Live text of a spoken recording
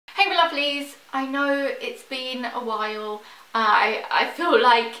lovelies, I know it's been a while. I feel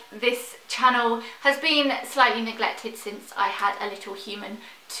like this channel has been slightly neglected since I had a little human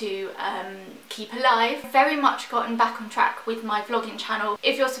to keep alive. Very much gotten back on track with my vlogging channel.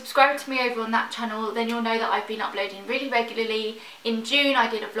 If you're subscribed to me over on that channel, then you'll know that I've been uploading really regularly. In June I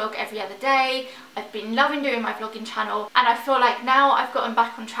did a vlog every other day. I've been loving doing my vlogging channel, and I feel like now I've gotten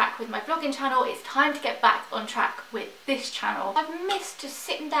back on track with my vlogging channel, it's time to get back on track with this channel. I've missed just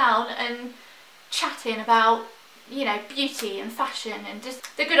sitting down and chatting about, you know, beauty and fashion and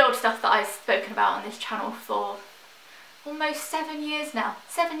just the good old stuff that I've spoken about on this channel for almost 7 years now.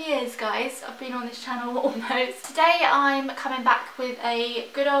 7 years, guys, I've been on this channel almost. Today I'm coming back with a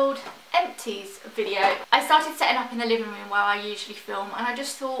good old empties video. I started setting up in the living room where I usually film, and I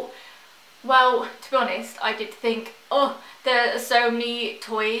just thought, well, to be honest, I did think, oh, there are so many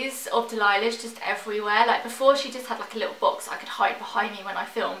toys of Delilah's just everywhere. Like before she just had like a little box I could hide behind me when I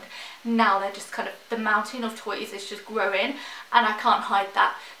filmed. Now they're just kind of, the mountain of toys is just growing and I can't hide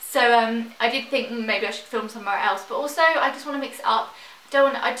that. So I did think maybe I should film somewhere else, but also I just want to mix it up.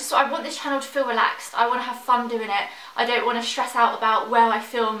 I want this channel to feel relaxed. I want to have fun doing it. I don't want to stress out about where I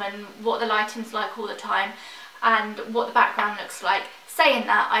film and what the lighting's like all the time and what the background looks like. Saying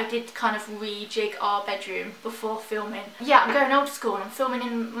that, I did kind of rejig our bedroom before filming. Yeah, I'm going old school and I'm filming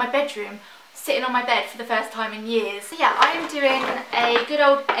in my bedroom, sitting on my bed for the first time in years. So yeah, I am doing a good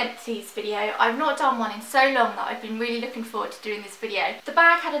old empties video. I've not done one in so long that I've been really looking forward to doing this video. The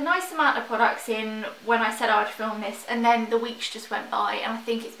bag had a nice amount of products in when I said I would film this, and then the weeks just went by, and I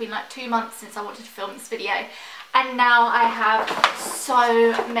think it's been like 2 months since I wanted to film this video. And now I have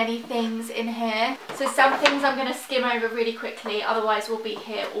so many things in here. So some things I'm going to skim over really quickly, otherwise we'll be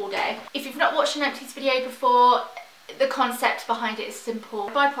here all day. If you've not watched an empties video before, the concept behind it is simple.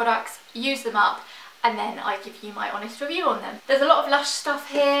 Buy products, use them up, and then I give you my honest review on them. There's a lot of Lush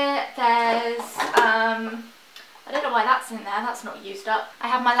stuff here. There's, I don't know why that's in there, that's not used up. I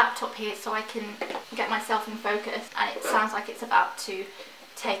have my laptop here so I can get myself in focus, and it sounds like it's about to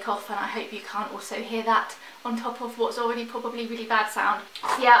take off, and I hope you can't also hear that on top of what's already probably really bad sound.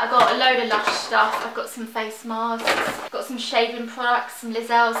 So yeah, I got a load of Lush stuff. I've got some face masks, I've got some shaving products, some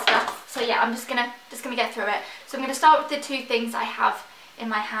Lizelle stuff. So yeah, I'm just gonna get through it. So I'm gonna start with the two things I have in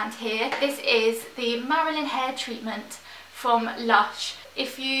my hand here. This is the Marilyn hair treatment from Lush.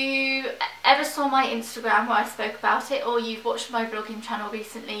 If you ever saw my Instagram where I spoke about it, or you've watched my vlogging channel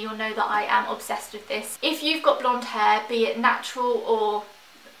recently, you'll know that I am obsessed with this. If you've got blonde hair, be it natural or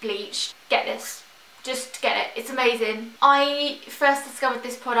bleached, get this. Just get it, it's amazing. I first discovered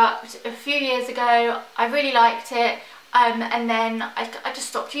this product a few years ago. I really liked it, and then I just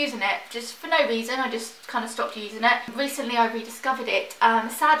stopped using it, just for no reason. I just kind of stopped using it. Recently I rediscovered it.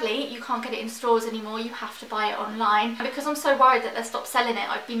 Sadly you can't get it in stores anymore, you have to buy it online. Because I'm so worried that they'll stop selling it,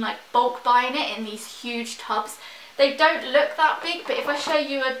 I've been like bulk buying it in these huge tubs. They don't look that big, but if I show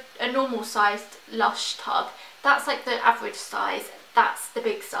you a normal sized Lush tub, that's like the average size. That's the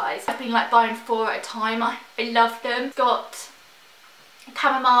big size. I've been like buying 4 at a time. I love them. It's got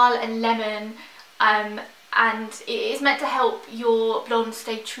chamomile and lemon, and it is meant to help your blonde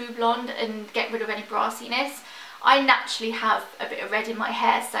stay true blonde and get rid of any brassiness. I naturally have a bit of red in my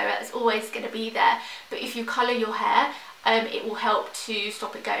hair, so it's always going to be there, but if you colour your hair, it will help to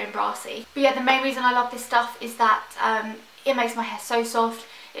stop it going brassy. But yeah, the main reason I love this stuff is that it makes my hair so soft.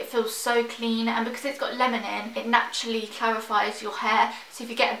 It feels so clean, and because it's got lemon in, it naturally clarifies your hair. So if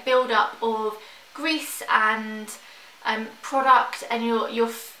you get a build-up of grease and product, and you're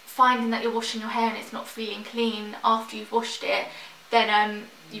finding that you're washing your hair and it's not feeling clean after you've washed it, then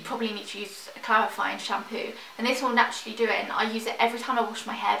you probably need to use a clarifying shampoo. And this will naturally do it, and I use it every time I wash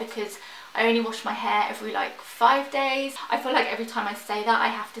my hair because I only wash my hair every like 5 days. I feel like every time I say that I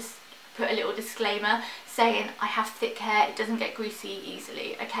have to put a little disclaimer saying I have thick hair, it doesn't get greasy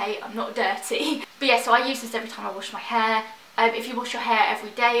easily, okay? I'm not dirty. But yeah, so I use this every time I wash my hair. If you wash your hair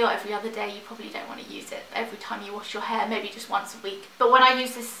every day or every other day, you probably don't want to use it every time you wash your hair, maybe just once a week. But when I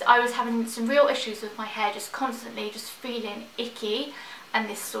use this, I was having some real issues with my hair, just constantly just feeling icky, and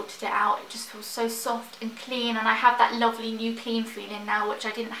this sorted it out. It just feels so soft and clean, and I have that lovely new clean feeling now, which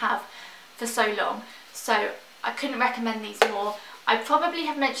I didn't have for so long. So I couldn't recommend these more. I probably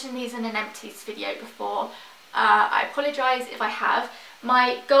have mentioned these in an empties video before. I apologise if I have.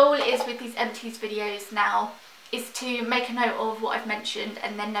 My goal is with these empties videos now is to make a note of what I've mentioned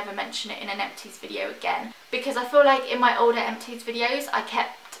and then never mention it in an empties video again. Because I feel like in my older empties videos I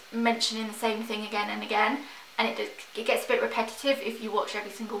kept mentioning the same thing again and again, and it gets a bit repetitive if you watch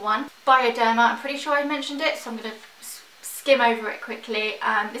every single one. Bioderma, I'm pretty sure I mentioned it, so I'm going to skim over it quickly.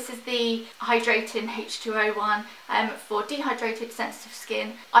 This is the hydrating H2O one for dehydrated sensitive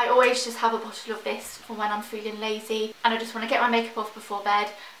skin. I always just have a bottle of this for when I'm feeling lazy and I just want to get my makeup off before bed.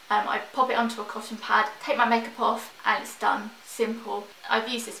 I pop it onto a cotton pad, take my makeup off, and it's done. Simple. I've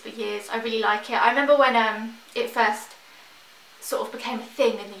used this for years. I really like it. I remember when it first sort of became a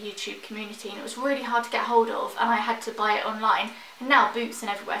thing in the YouTube community and it was really hard to get hold of and I had to buy it online, and now Boots and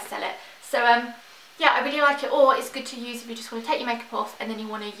everywhere sell it. So yeah, I really like it. Or it's good to use if you just want to take your makeup off and then you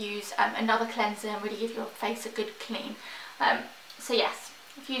want to use another cleanser and really give your face a good clean. So yes,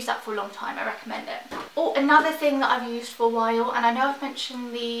 I've used that for a long time. I recommend it. Oh, another thing that I've used for a while, and I know I've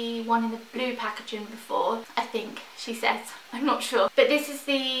mentioned the one in the blue packaging before, I think she says, I'm not sure, but this is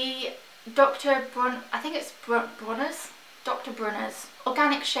the Dr. Bronner's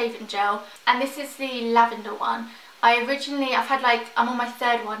organic shaving gel, and this is the lavender one. I've had I'm on my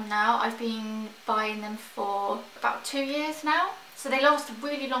third one now. I've been buying them for about 2 years now, so they last a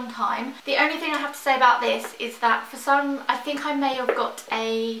really long time. The only thing I have to say about this is that for some, I think I may have got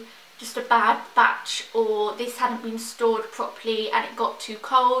just a bad batch, or this hadn't been stored properly and it got too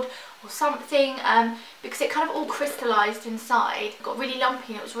cold or something, because it kind of all crystallised inside. It got really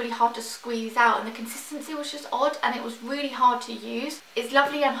lumpy and it was really hard to squeeze out, and the consistency was just odd and it was really hard to use. It's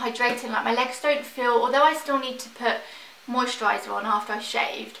lovely and hydrating. Like, my legs don't feel, although I still need to put moisturiser on after I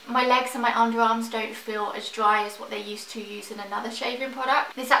shaved, my legs and my underarms don't feel as dry as what they used to using another shaving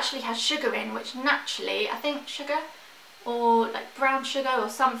product. This actually has sugar in, which naturally, I think sugar or like brown sugar or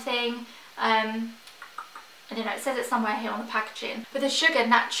something, I don't know, it says it somewhere here on the packaging, but the sugar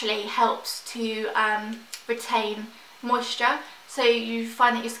naturally helps to retain moisture, so you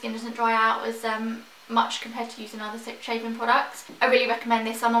find that your skin doesn't dry out as much compared to using other shaving products. I really recommend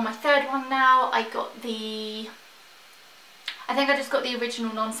this. I'm on my third one now. I think I just got the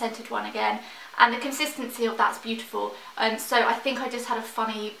original non-scented one again, and the consistency of that's beautiful. So I think I just had a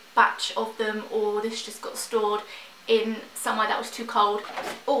funny batch of them, or this just got stored in somewhere that was too cold.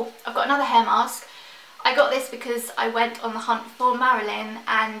 Oh, I've got another hair mask. I got this because I went on the hunt for Marilyn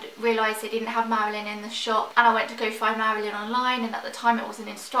and realised they didn't have Marilyn in the shop, and I went to go find Marilyn online, and at the time it wasn't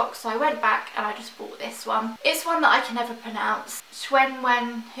in stock, so I went back and I just bought this one. It's one that I can never pronounce.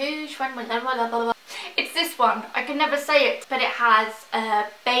 It's this one. I can never say it, but it has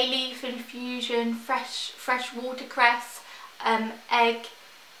bay leaf infusion, fresh watercress, egg,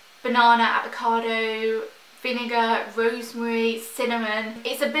 banana, avocado, vinegar, rosemary, cinnamon.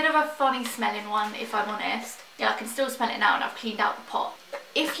 It's a bit of a funny smelling one, if I'm honest. Yeah, I can still smell it now and I've cleaned out the pot.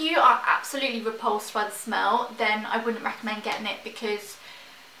 If you are absolutely repulsed by the smell, then I wouldn't recommend getting it, because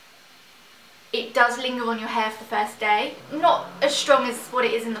it does linger on your hair for the first day. Not as strong as what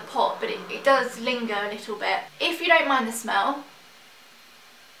it is in the pot, but it does linger a little bit. If you don't mind the smell,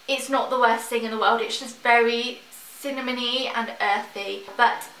 it's not the worst thing in the world. It's just very cinnamony and earthy,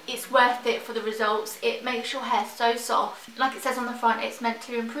 but it's worth it for the results. It makes your hair so soft. Like it says on the front, it's meant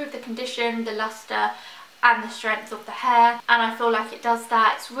to improve the condition, the luster and the strength of the hair, and I feel like it does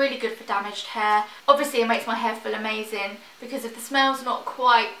that. It's really good for damaged hair. Obviously it makes my hair feel amazing, because if the smell's not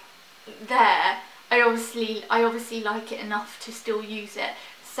quite there, I obviously like it enough to still use it.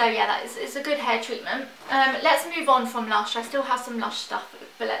 So yeah, it's a good hair treatment. Let's move on from Lush. I still have some Lush stuff,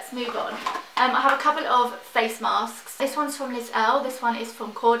 but let's move on. I have a couple of face masks. This one's from Liz Earle, this one is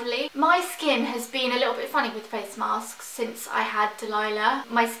from Caudalie. My skin has been a little bit funny with face masks since I had Delilah.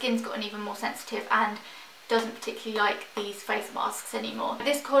 My skin's gotten even more sensitive and doesn't particularly like these face masks anymore.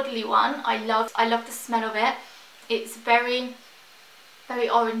 This Caudalie one, I love the smell of it. It's very, very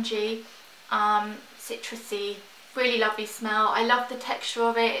orangey, citrusy. Really lovely smell. I love the texture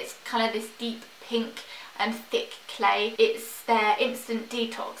of it. It's kind of this deep pink and thick clay. It's their instant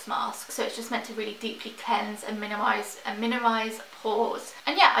detox mask, so it's just meant to really deeply cleanse and minimize pores.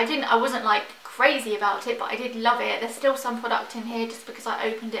 And yeah, I wasn't like crazy about it, but I did love it. There's still some product in here just because I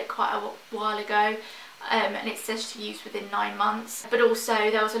opened it quite a while ago, and it says to use within 9 months, but also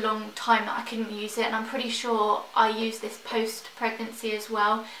there was a long time that I couldn't use it, and I'm pretty sure I used this post-pregnancy as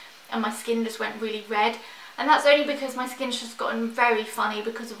well, and my skin just went really red. And that's only because my skin's just gotten very funny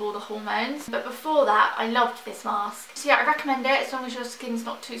because of all the hormones. But before that, I loved this mask. So yeah, I recommend it as long as your skin's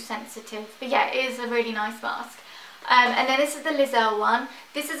not too sensitive. But yeah, it is a really nice mask. And then this is the Liz Earle one.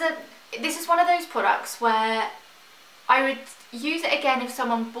 This is one of those products where I would use it again if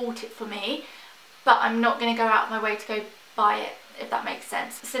someone bought it for me, but I'm not going to go out of my way to go buy it, if that makes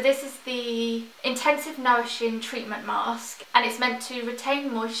sense. So this is the Intensive Nourishing Treatment Mask, and it's meant to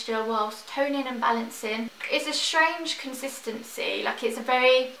retain moisture whilst toning and balancing. It's a strange consistency, like it's a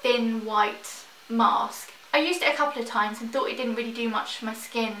very thin white mask. I used it a couple of times and thought it didn't really do much for my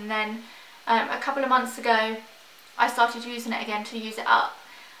skin, and then a couple of months ago I started using it again to use it up.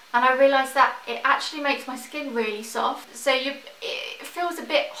 And I realised that it actually makes my skin really soft. So it feels a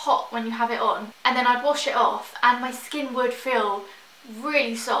bit hot when you have it on. And then I'd wash it off and my skin would feel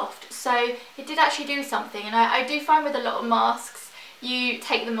really soft. So it did actually do something. And I do find with a lot of masks, you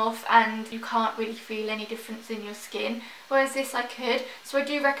take them off and you can't really feel any difference in your skin. Whereas this I could. So I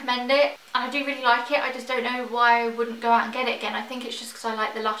do recommend it. And I do really like it. I just don't know why I wouldn't go out and get it again. I think it's just because I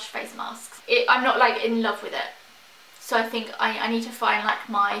like the Lush face masks. I'm not like in love with it. So I think I need to find like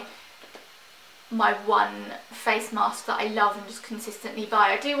my one face mask that I love and just consistently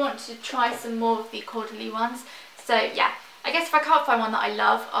buy. I do want to try some more of the Caudalie ones. So yeah, I guess if I can't find one that I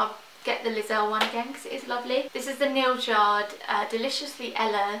love, I'll get the Lizelle one again because it is lovely. This is the Neal Jarred Deliciously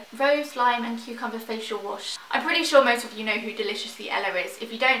Ella Rose, Lime and Cucumber Facial Wash. I'm pretty sure most of you know who Deliciously Ella is.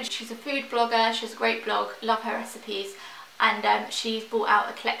 If you don't, she's a food blogger, she has a great blog, love her recipes, and she's brought out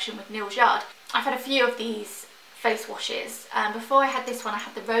a collection with Neal Jarred. I've had a few of these face washes. Before I had this one, I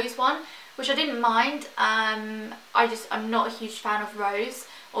had the rose one, which I didn't mind. I'm not a huge fan of rose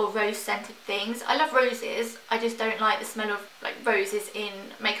or rose scented things. I love roses, I just don't like the smell of like roses in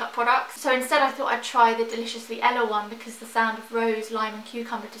makeup products. So instead I thought I'd try the Deliciously Ella one because the sound of rose, lime and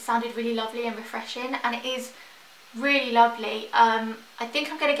cucumber just sounded really lovely and refreshing, and it is really lovely. I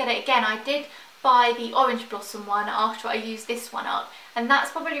think I'm going to get it again. I did buy the Orange Blossom one after I used this one up, and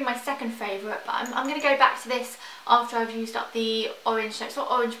that's probably my second favourite, but I'm going to go back to this after I've used up the orange. So it's not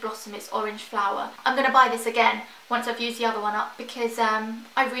Orange Blossom, it's Orange Flower. I'm going to buy this again once I've used the other one up because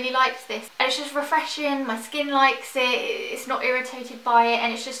I really liked this, and it's just refreshing, my skin likes it, it's not irritated by it,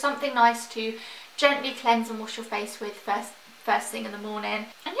 and it's just something nice to gently cleanse and wash your face with first thing in the morning.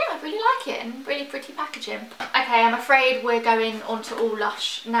 And yeah, I really like it, and really pretty packaging. Okay, I'm afraid we're going on to all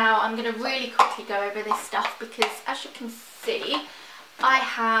Lush now. I'm going to really quickly go over this stuff because as you can see, I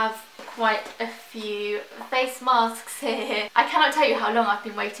have quite a few face masks here. I cannot tell you how long I've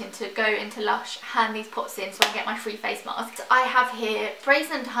been waiting to go into Lush, hand these pots in so I can get my free face masks. I have here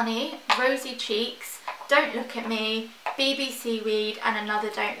Brazen Honey, Rosy Cheeks, Don't Look at Me, BB Seaweed and another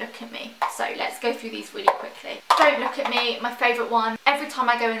Don't Look at Me. So let's go through these really quickly. Don't Look at Me, my favourite one. Every time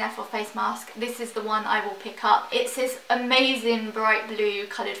I go in there for a face mask, this is the one I will pick up. It's this amazing bright blue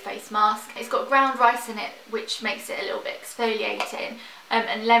coloured face mask. It's got ground rice in it, which makes it a little bit exfoliating.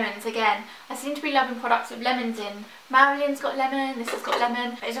 And lemons again. I seem to be loving products with lemons in. Marilyn's got lemon, this has got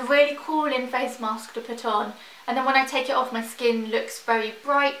lemon. It's a really cooling face mask to put on. And then when I take it off, my skin looks very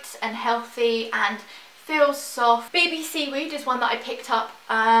bright and healthy and feels soft. BB Seaweed is one that I picked up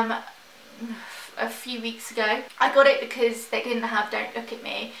a few weeks ago. I got it because they didn't have Don't Look at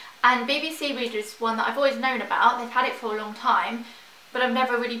Me. And BB Seaweed is one that I've always known about. They've had it for a long time, but I've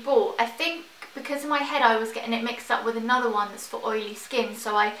never really bought. I think because in my head I was getting it mixed up with another one that's for oily skin,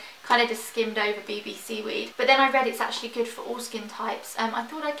 so I kind of just skimmed over BB Seaweed. But then I read it's actually good for all skin types. I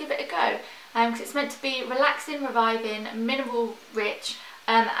thought I'd give it a go because it's meant to be relaxing, reviving, mineral rich,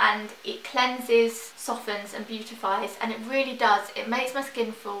 and it cleanses, softens and beautifies, and it really does. It makes my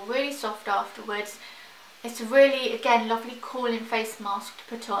skin feel really soft afterwards. It's a really, again, lovely cooling face mask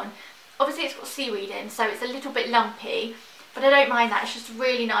to put on. Obviously it's got seaweed in, so it's a little bit lumpy, but I don't mind that. It's just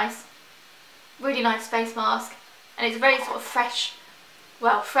really nice face mask, and it's a very sort of fresh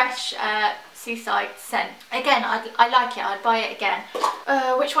seaside scent. Again, I like it, I'd buy it again.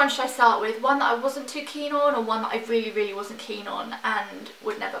 Which one should I start with? One that I wasn't too keen on, or one that I really wasn't keen on and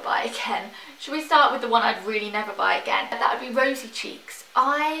would never buy again? Should we start with the one I'd really never buy again? That would be Rosy Cheeks.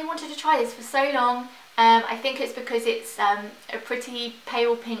 I wanted to try this for so long. I think it's because it's a pretty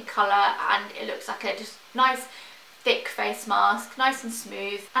pale pink colour and it looks like a just nice thick face mask, nice and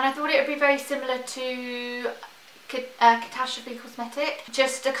smooth, and I thought it would be very similar to Catastrophe Cosmetic,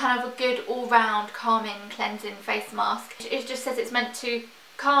 just a kind of a good all-round calming cleansing face mask. It just says it's meant to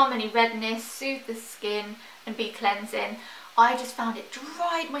calm any redness, soothe the skin and be cleansing. I just found it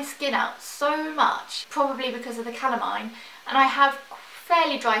dried my skin out so much, probably because of the calamine, and I have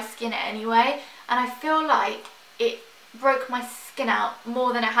fairly dry skin anyway, and I feel like it broke my skin out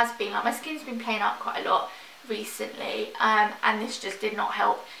more than it has been. Like, my skin's been playing out quite a lot recently, and this just did not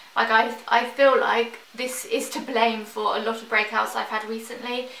help. Like, I feel like this is to blame for a lot of breakouts I've had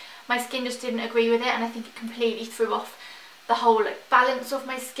recently. My skin just didn't agree with it, and I think it completely threw off the whole balance of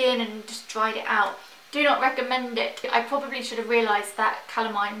my skin and just dried it out. Do not recommend it. I probably should have realised that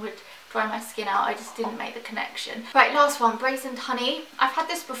calamine would dry my skin out. I just didn't make the connection. Right, last one, Brazen Honey. I've had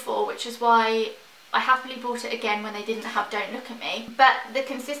this before, which is why I happily bought it again when they didn't have Don't Look at Me. But the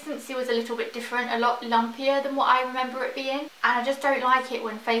consistency was a little bit different, a lot lumpier than what I remember it being. And I just don't like it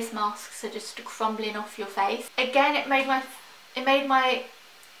when face masks are just crumbling off your face. Again, it made my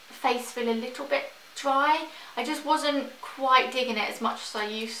face feel a little bit dry. I just wasn't quite digging it as much as I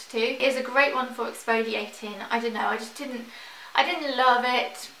used to. It is a great one for exfoliating. I don't know, I didn't love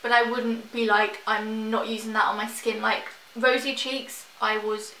it, but I wouldn't be like, I'm not using that on my skin. Like rosy cheeks, I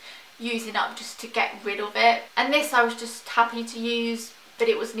was using up just to get rid of it. And this I was just happy to use, but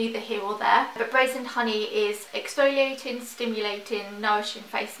it was neither here or there. But Brazen Honey is exfoliating, stimulating, nourishing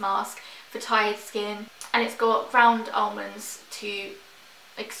face mask for tired skin. And it's got ground almonds to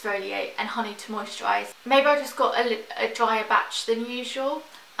exfoliate and honey to moisturise. Maybe I just got a drier batch than usual.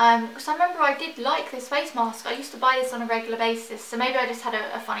 Because I remember I did like this face mask. I used to buy this on a regular basis, so maybe I just had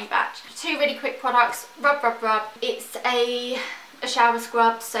a funny batch. Two really quick products. Rub Rub Rub. It's a shower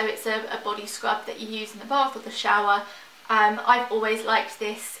scrub, so it's a body scrub that you use in the bath or the shower. I've always liked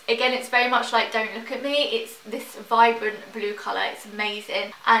this. Again, it's very much like Don't Look at Me. It's this vibrant blue colour. It's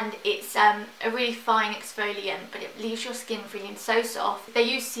amazing, and it's a really fine exfoliant, but it leaves your skin feeling so soft. They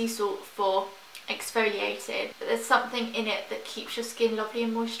use sea salt for exfoliated, but there's something in it that keeps your skin lovely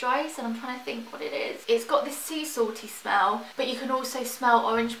and moisturised, and I'm trying to think what it is. It's got this sea salty smell, but you can also smell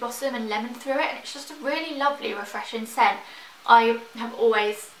orange blossom and lemon through it, and it's just a really lovely refreshing scent. I have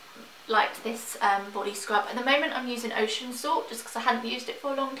always liked this body scrub. At the moment I'm using ocean salt just because I hadn't used it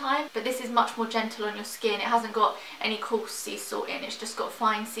for a long time, but this is much more gentle on your skin. It hasn't got any coarse sea salt in, it's just got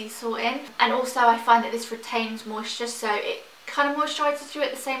fine sea salt in. And also I find that this retains moisture, so it kind of moisturises you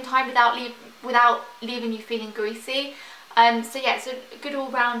at the same time without leaving you feeling greasy. So yeah, it's a good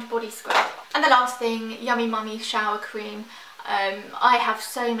all-round body scrub. And the last thing, Yummy Mummy shower cream. I have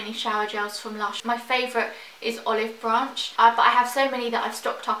so many shower gels from Lush. My favourite is Olive Branch, but I have so many that I've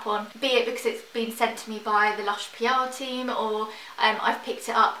stocked up on, be it because it's been sent to me by the Lush PR team, or I've picked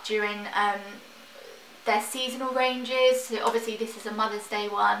it up during their seasonal ranges. So obviously this is a Mother's Day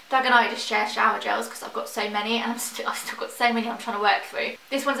one. Doug and I just share shower gels because I've got so many, and I've still got so many I'm trying to work through.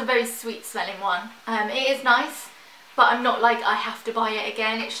 This one's a very sweet smelling one. It is nice, but I'm not like I have to buy it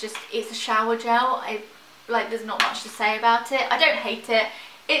again. It's just, it's a shower gel. There's not much to say about it. I don't hate it.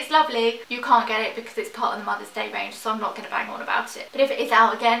 It's lovely. You can't get it because it's part of the Mother's Day range, so I'm not going to bang on about it. But if it is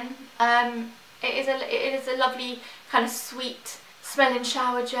out again, it is a lovely kind of sweet smelling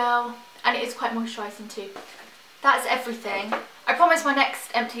shower gel, and it is quite moisturising too. That's everything. I promise my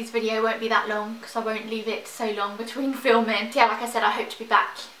next empties video won't be that long because I won't leave it so long between filming. So yeah, like I said, I hope to be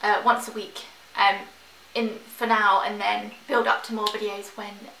back once a week for now, and then build up to more videos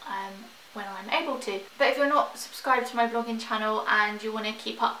when I'm able to. But if you're not subscribed to my vlogging channel and you want to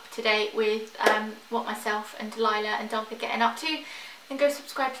keep up to date with what myself and Delilah and Doug are getting up to, then go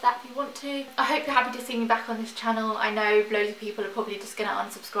subscribe to that if you want to. I hope you're happy to see me back on this channel. I know loads of people are probably just going to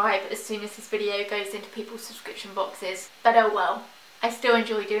unsubscribe as soon as this video goes into people's subscription boxes, but oh well. I still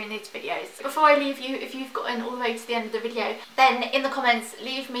enjoy doing these videos. Before I leave you, if you've gotten all the way to the end of the video, then in the comments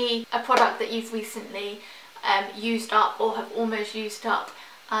leave me a product that you've recently used up or have almost used up,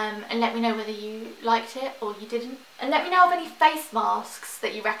 and let me know whether you liked it or you didn't. And let me know of any face masks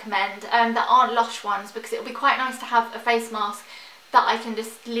that you recommend that aren't Lush ones, because it would be quite nice to have a face mask that I can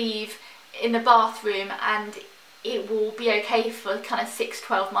just leave in the bathroom and it will be okay for kind of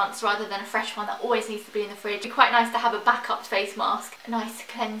 6-12 months, rather than a fresh one that always needs to be in the fridge. It'd be quite nice to have a backup face mask, a nice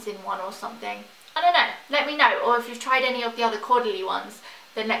cleansing one or something. I don't know, let me know. Or if you've tried any of the other Caudalie ones,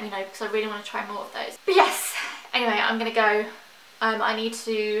 then let me know, because I really want to try more of those. But yes, anyway, I'm gonna go. I need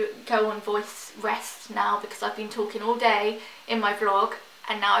to go on voice rest now because I've been talking all day in my vlog,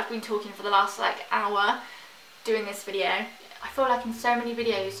 and now I've been talking for the last like hour doing this video. I feel like in so many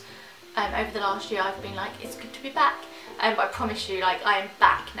videos over the last year I've been like, it's good to be back, but I promise you, like, I am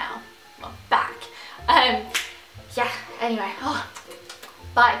back now. I'm back. Yeah, anyway,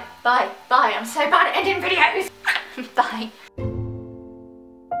 bye, I'm so bad at ending videos. Bye.